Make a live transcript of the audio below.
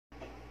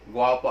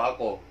Guwapo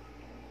ako.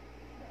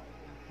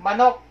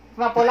 Manok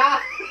na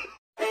pula.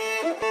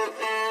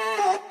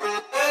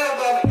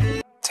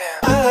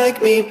 I like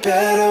me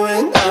better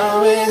when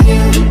I'm with you.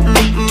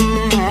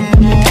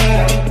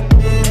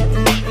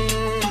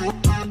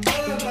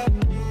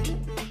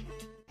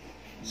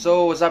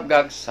 So, what's up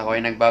guys? Ako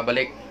ay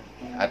nagbabalik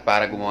at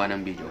para gumawa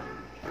ng video.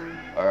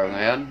 Or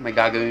ngayon, may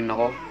gagawin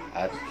ako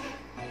at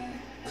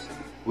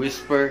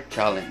Whisper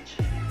Challenge.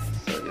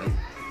 So, yun.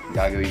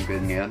 Gagawin ko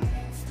yun ngayon.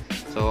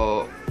 So,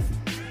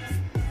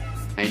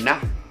 ayun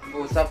na.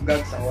 What's up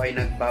guys? Ako ay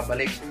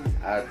nagbabalik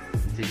at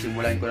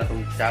sisimulan ko na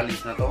tong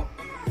challenge na to.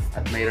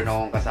 At mayroon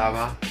akong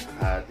kasama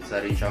at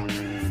isa rin siyang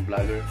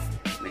vlogger.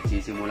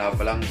 Nagsisimula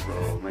pa lang.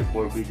 So, may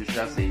 4 videos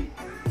siya. Si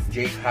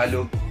Jake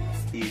Halog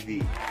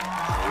TV.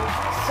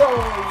 So,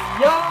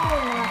 yun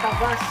mga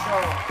kabas. So,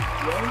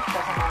 yun.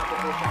 Kasama ko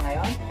po siya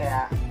ngayon.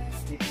 Kaya,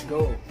 let's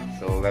go.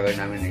 So,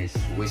 gagawin namin is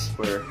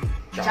Whisper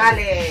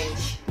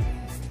Challenge.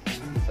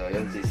 So,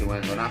 yun.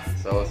 Sisimulan ko na.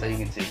 So, sa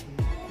ingit si.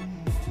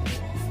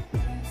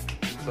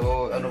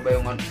 So, ano ba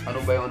yung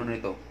ano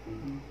nito?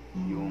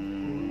 Yung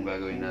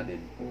gagawin natin.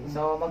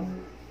 So,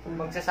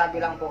 magsasabi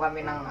lang po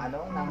kami ng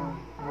ng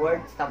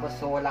words tapos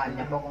hulaan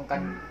niya po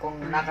kung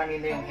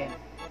nakanino yung head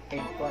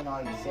po no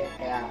exit,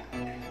 kaya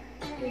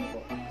yun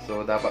po.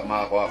 So, dapat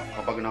makakuha,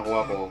 kapag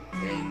nakuha ko,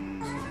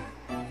 then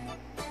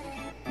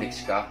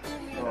next ka.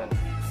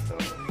 So,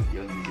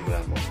 yun,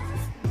 sisimulan ko.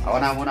 Ako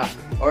na muna.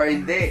 Or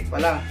hindi,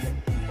 pala.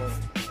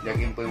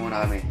 Jag-impoy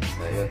muna kami.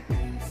 So, yun.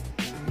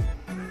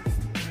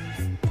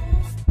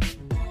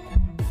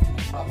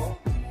 Ako,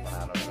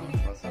 panalo na naman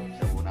ako. So,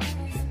 siya muna.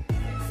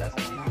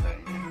 Sasabihin ko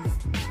lang niya.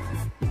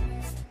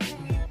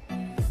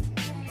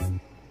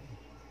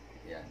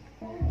 Yan.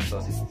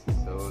 So,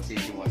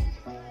 sisimula.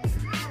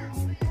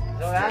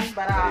 So yan,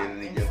 para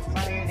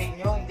Maririnig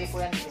nyo, hindi po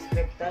yan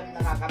scripted,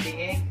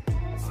 nakakabingi.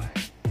 Okay.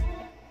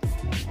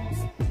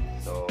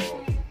 So,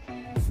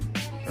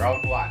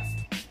 round 1.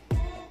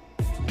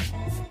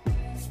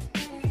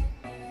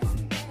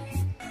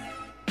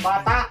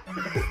 Bata.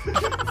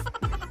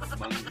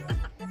 Mangga.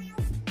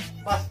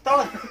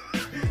 Baston.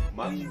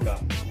 Mangga.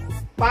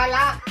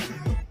 Pala.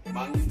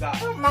 Mangga.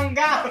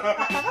 Mangga.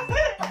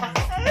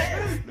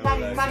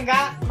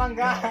 Mangga.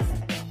 Mangga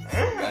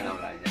na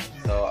wala niya.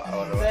 So,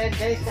 ako So yun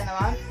guys, yan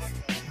naman.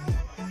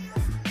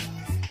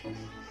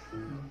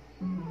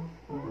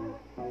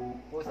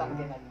 Pusang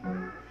kinalbo.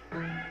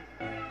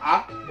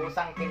 Ah?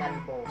 Pusang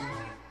kinalbo.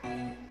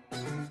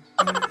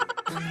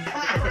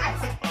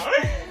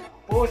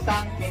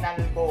 Pusang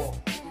kinalbo.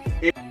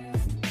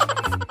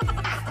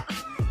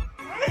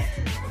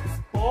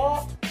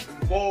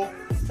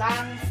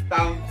 Sang.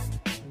 Tang.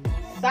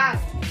 Sang.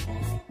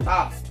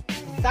 Ta.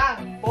 Sang.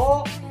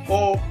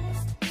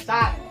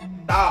 Sang.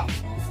 Ta.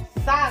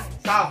 Sang.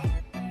 Sa.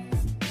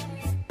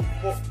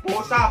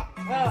 Pusa.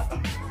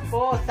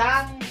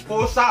 Pusang.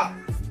 Pusa.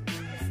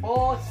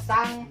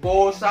 Pusang.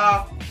 Pusa.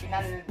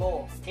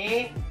 Kinalbo.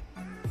 Ke.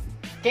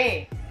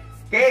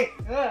 Ke.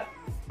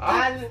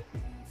 Kal.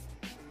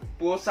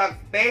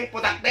 Pusakte.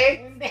 Putakte.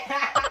 Hindi.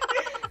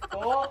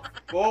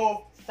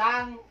 Ko.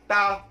 Sang.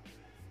 Ta.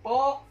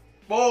 Po.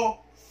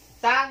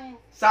 Sang.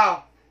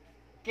 Sa.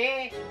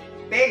 Ke.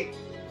 Te.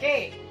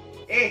 Ke.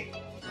 E.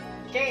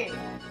 Ke.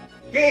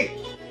 Ke.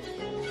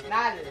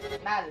 Nal.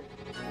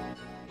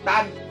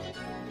 Tan.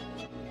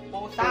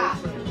 Pusa.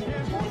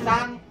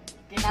 Pusang.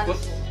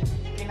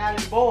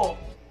 Kinalbo.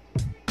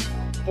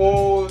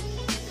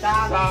 Pusa.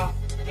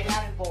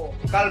 Kinalbo.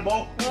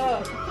 Kalbo.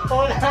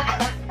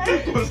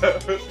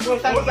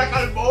 Pusa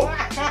kalbo.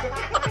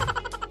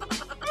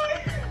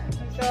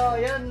 So,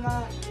 yun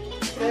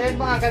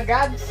mga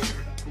kagags.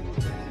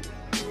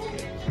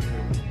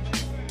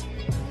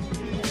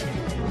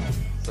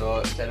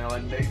 So, siya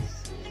naman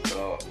next.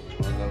 So,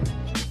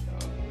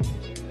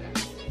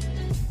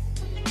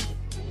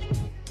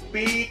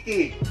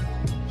 Piki.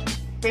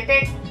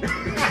 Pitik.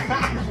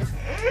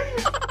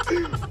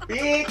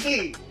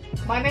 Piki.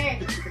 Mane.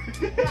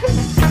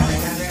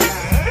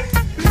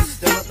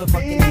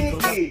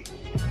 Piki.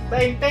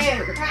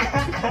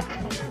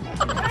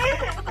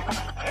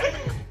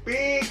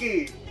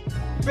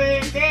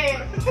 20.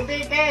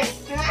 Piki.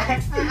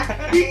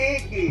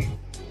 Piki.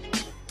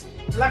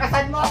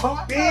 Lakasan mo.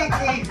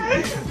 Piki.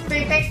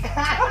 Pitik.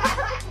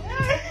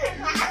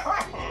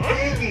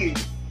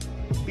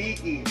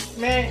 Piki.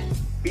 Me.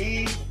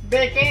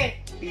 Beke.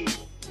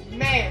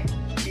 Me.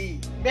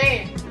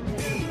 Be.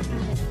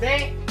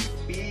 Pe.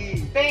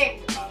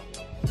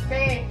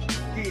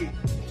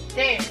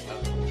 Ke.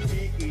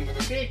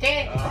 Pike.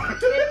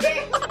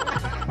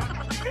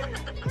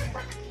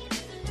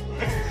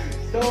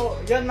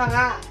 So, yun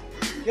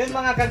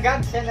mga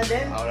kagags, yan na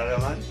din. Ako na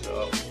naman.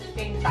 So,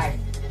 King time.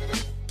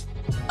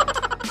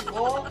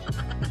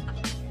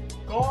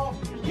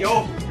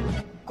 yo.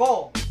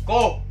 Ko.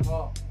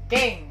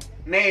 King.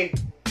 Ne.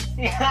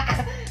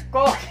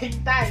 King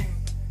time.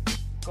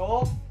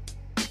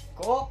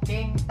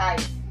 King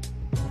time.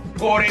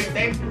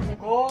 Korente.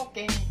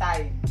 King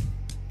time.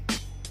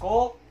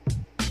 Go.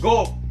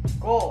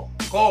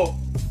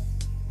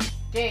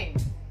 King.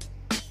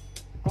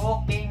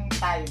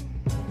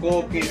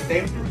 Cooking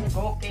team.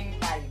 Cooking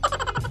time.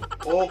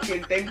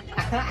 Cooking team.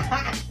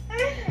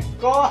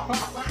 Ko.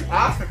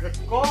 Ha?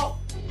 Ko.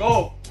 Go.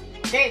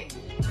 Game.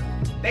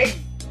 Team.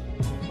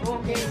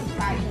 Cooking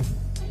time.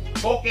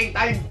 Cooking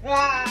time.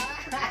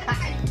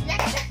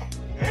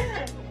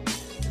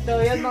 So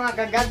yun mga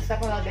kagags,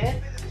 ako na din.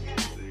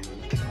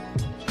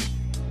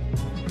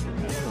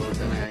 So,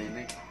 ito na yun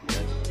eh.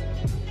 Yan.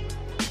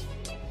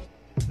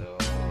 So,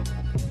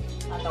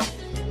 Ano?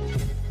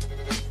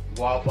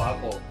 guwapo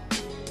ako.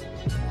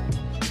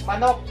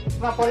 Manok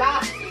na pula.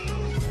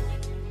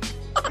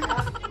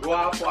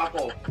 Guwapo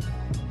ako.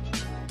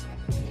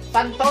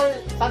 Santol.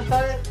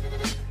 Santol.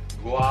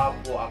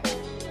 Guwapo ako.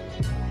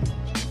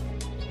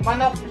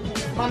 Manok.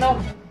 Manok.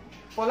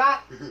 Pula.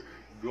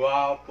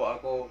 Guwapo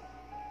ako.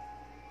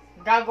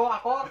 Gago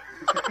ako.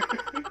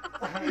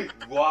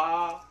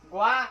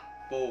 Guwapo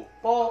Po.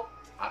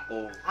 ako.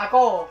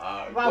 Ako.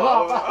 Guwapo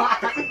Guwapo.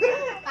 ako.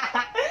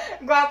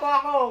 Guwapo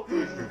ako.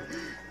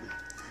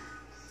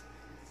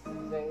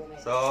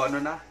 So, ano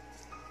na?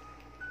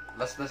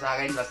 Last na sa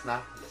akin, last na.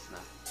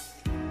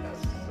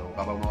 Last. So,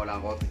 kapag mawala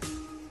ko,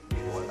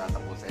 hindi ko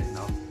tatapusin,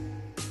 no?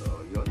 So,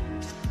 yun.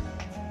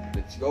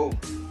 Let's go!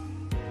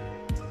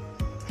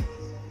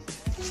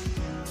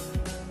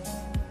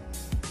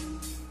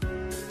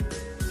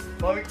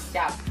 Pork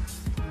chop.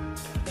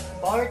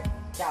 Pork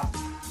chop.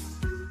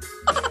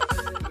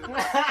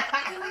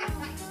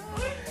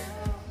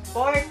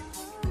 Pork.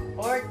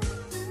 Pork.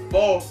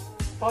 Bo!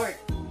 Pork.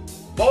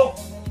 Bo!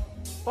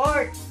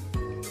 Pork.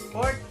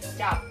 Pork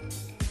chop.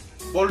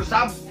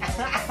 Bolsam!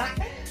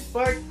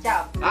 Pork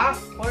chop. Ha?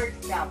 Pork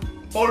chop.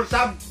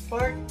 Polsam!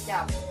 Pork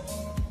chop.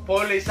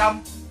 Polisam!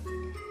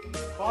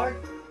 Pork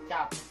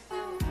chop.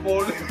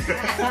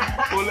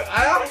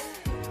 Ano?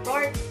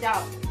 Pork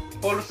chop.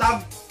 Polsam!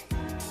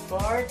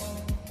 Pork.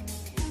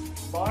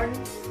 Pork.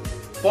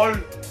 Pol!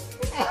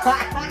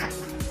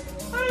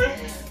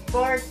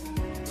 Pork.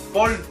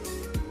 Pol!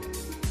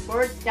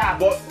 Pork chop.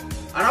 Bo!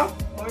 Ano?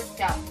 Pork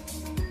chop.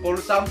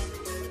 Polsam!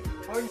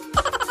 Pork.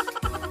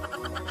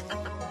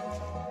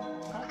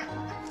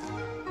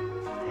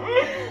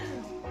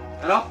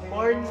 Ano?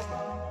 Pork.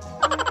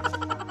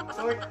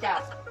 Pork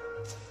chop.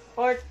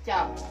 Pork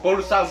chop.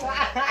 Polsam!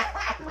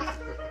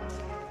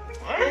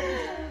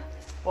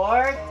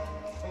 Pork.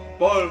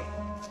 Pol!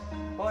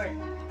 Pork.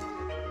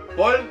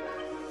 Pol!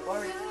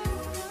 Pork.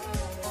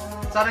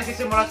 Saan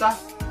nagsisimula sa?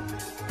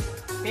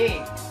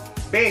 P.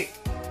 B!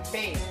 P.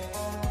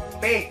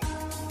 P!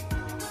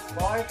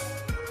 Pork.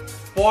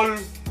 Pol!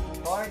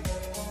 Pork.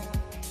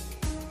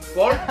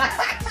 Pol!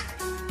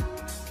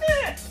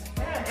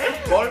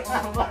 Pol!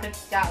 Pork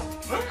chop.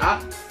 Ha?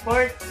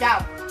 Pork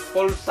chop.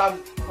 Polsam!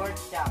 Pork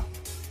chop.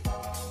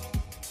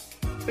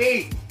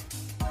 P!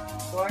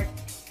 Pork.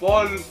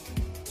 Pol!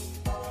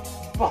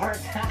 Pork.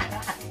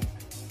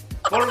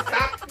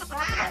 Poltap!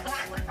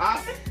 Ha?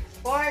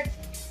 Pork.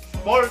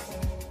 Pol!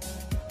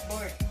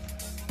 Pork.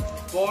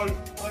 Pol!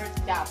 Pork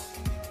chop.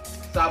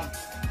 Sam!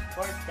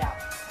 Pork chop.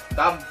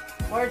 Tam!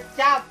 Pork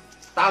chop.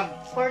 Tam!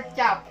 Pork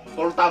chop.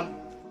 Poltam!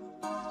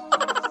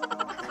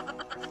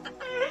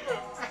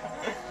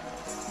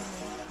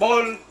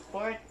 Pol!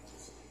 Pork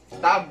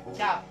Tam!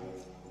 chop.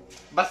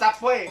 Basta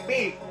po eh!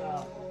 P!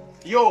 Uh,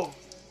 Yo!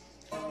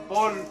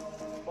 Pol!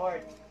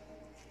 pork.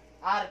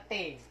 RT.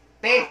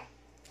 T!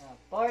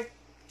 Pork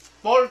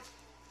Pol!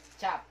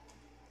 chop.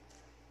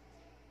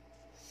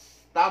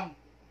 Tam!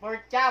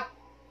 Pork chop.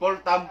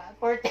 Poltam!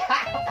 Pork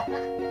chop.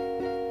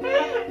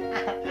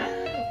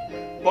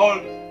 Pol!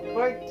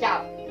 Pork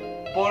chop.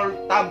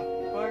 Poltam!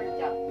 Pork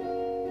chop.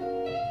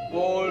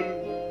 Pol!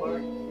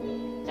 Pork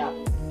chop.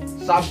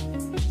 Sam!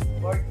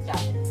 Pork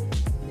chop.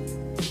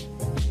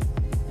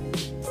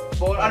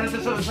 Pol! Ano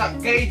susunod sa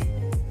K?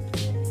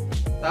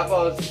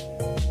 Tapos,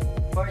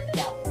 Pork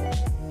chop.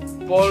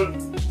 Pol!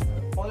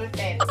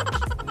 Polten.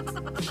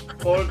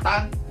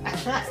 Poltan?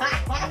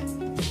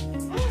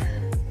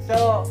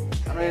 So,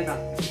 Ano yun na?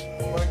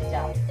 pork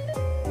chop.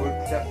 Pork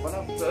chop pa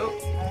lang. So,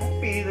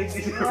 P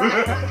nagsisimula.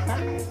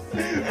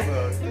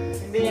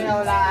 Hindi niya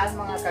nawalaan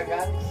mga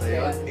kagags. So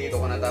yun, dito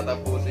ko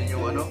natatapusin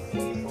yung ano,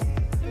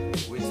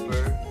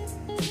 Whisper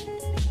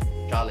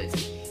Challenge.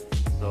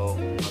 So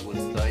kung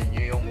nagustuhan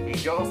nyo yung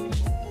video,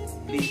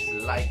 please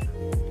like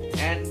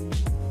and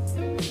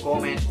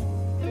comment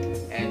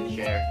and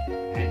share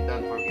and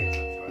don't forget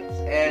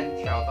subscribe. And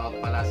shout out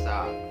pala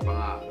sa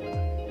mga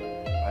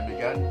ano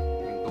dyan,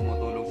 yung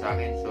tumutulong sa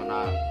akin. So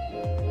na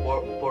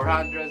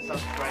 400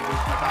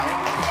 subscribers na tayo.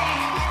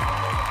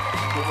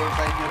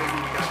 Supportan nyo rin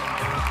yung channel.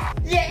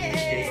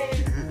 Yay!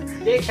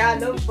 Jake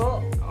Halog po.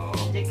 Oo.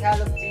 Jake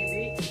Halog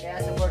TV.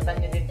 Kaya supportan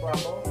niyo din po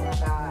ako. Mga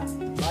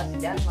ka-boss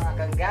dyan, mga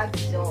ka-gags.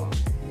 So,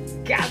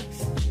 gags!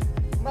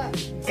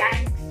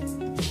 Gags!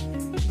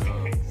 So,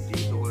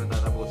 dito ko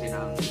natatapusin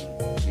ang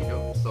video.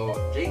 So,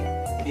 Jake,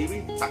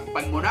 TV,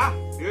 takpan mo na!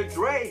 Here's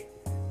Ray!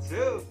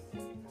 2,